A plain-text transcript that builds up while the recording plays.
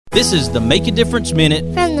This is the Make a Difference Minute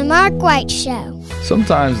from the Mark White Show.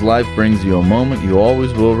 Sometimes life brings you a moment you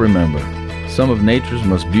always will remember. Some of nature's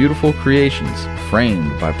most beautiful creations,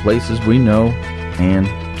 framed by places we know and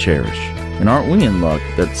cherish. And aren't we in luck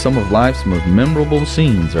that some of life's most memorable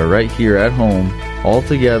scenes are right here at home, all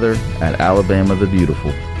together at Alabama the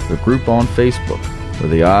Beautiful, the group on Facebook, where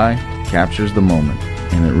the eye captures the moment,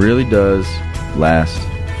 and it really does last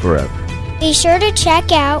forever. Be sure to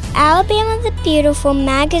check out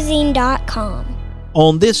alabamathebeautifulmagazine.com.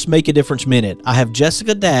 On this Make a Difference Minute, I have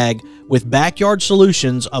Jessica Daigre with Backyard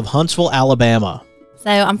Solutions of Huntsville, Alabama. So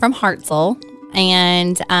I'm from Hartselle,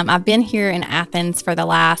 and I've been here in Athens for the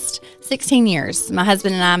last 16 years. My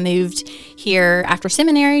husband and I moved here after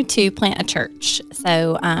seminary to plant a church.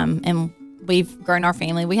 So, and we've grown our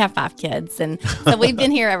family. We have 5 kids, and so we've been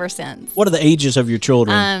here ever since. What are the ages of your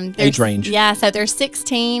children? Age range? Yeah, so they're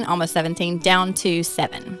 16, almost 17, down to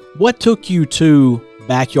 7. What took you to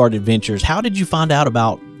Backyard Adventures? How did you find out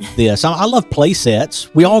about this? I love play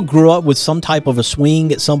sets. We all grew up with some type of a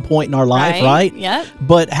swing at some point in our life, right? Yep.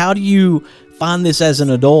 But how do you find this as an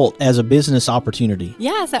adult, as a business opportunity?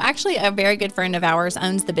 Yeah, so actually a very good friend of ours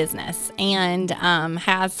owns the business and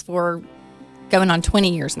has for going on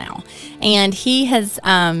 20 years now. And he has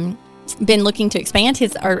been looking to expand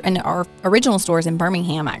our original stores in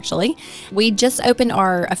Birmingham, actually. We just opened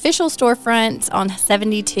our official storefront on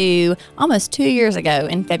 72 almost 2 years ago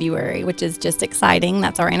in February, which is just exciting.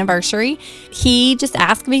 That's our anniversary. He just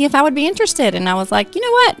asked me if I would be interested, and I was like, you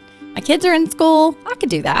know what? My kids are in school. I could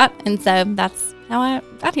do that. And so that's how I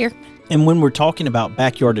got here. And when we're talking about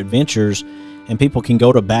Backyard Adventures, and people can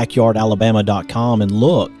go to backyardalabama.com and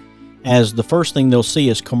look, as the first thing they'll see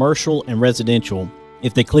is commercial and residential.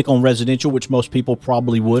 If they click on residential, which most people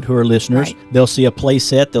probably would who are listeners, right, they'll see a play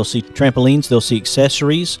set, they'll see trampolines, they'll see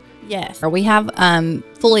accessories. Yes. We have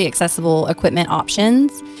fully accessible equipment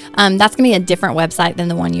options. That's going to be a different website than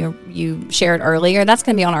the one you shared earlier. That's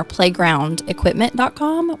going to be on our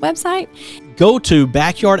playgroundequipment.com website. Go to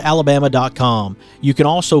backyardalabama.com. You can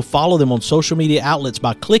also follow them on social media outlets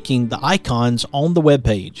by clicking the icons on the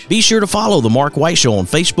webpage. Be sure to follow The Mark White Show on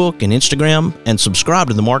Facebook and Instagram, and subscribe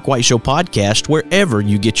to The Mark White Show podcast wherever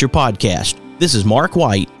you get your podcast. This is Mark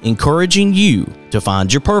White, encouraging you to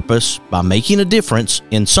find your purpose by making a difference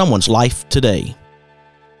in someone's life today.